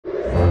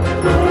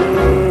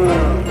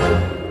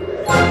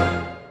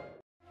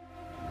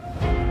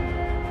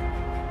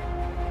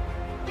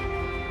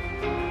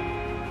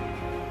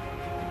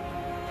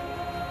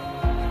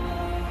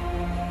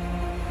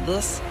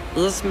This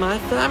is my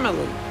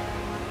family.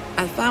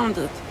 I found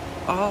it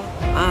all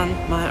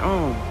on my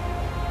own.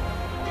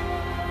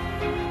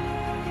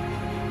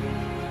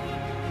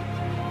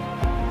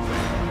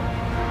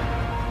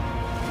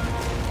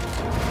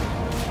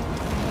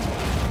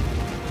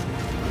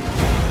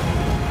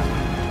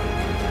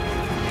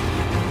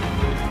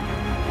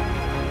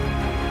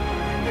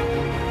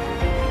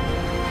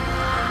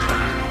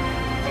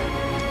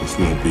 This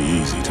won't be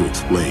easy to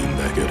explain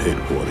back at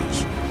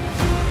headquarters.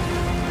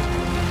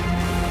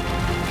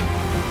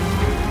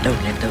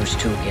 Don't let those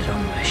two get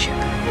on my ship.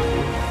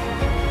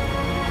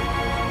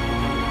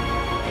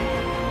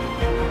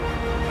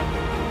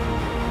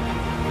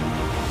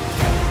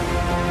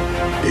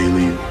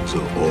 Aliens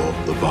are all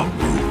about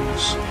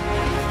rules.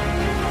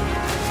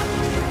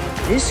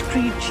 This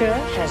creature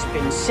has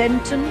been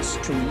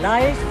sentenced to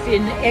life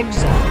in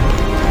exile.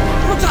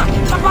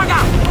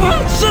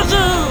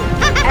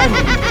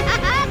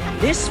 And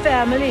this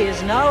family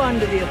is now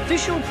under the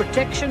official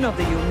protection of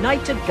the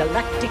United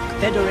Galactic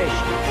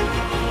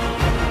Federation.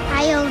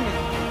 Iona,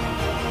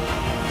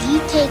 you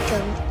take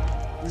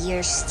them,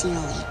 you're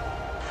stealing.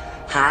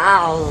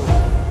 How?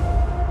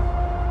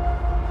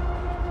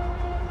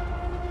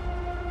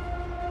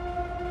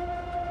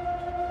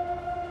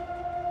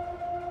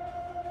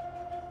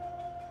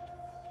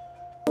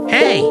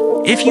 Hey,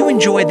 if you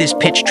enjoyed this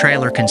pitch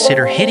trailer,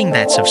 consider hitting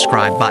that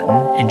subscribe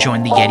button and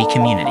join the Yeti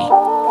community.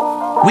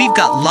 We've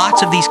got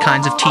lots of these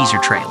kinds of teaser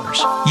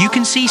trailers. You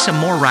can see some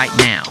more right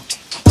now.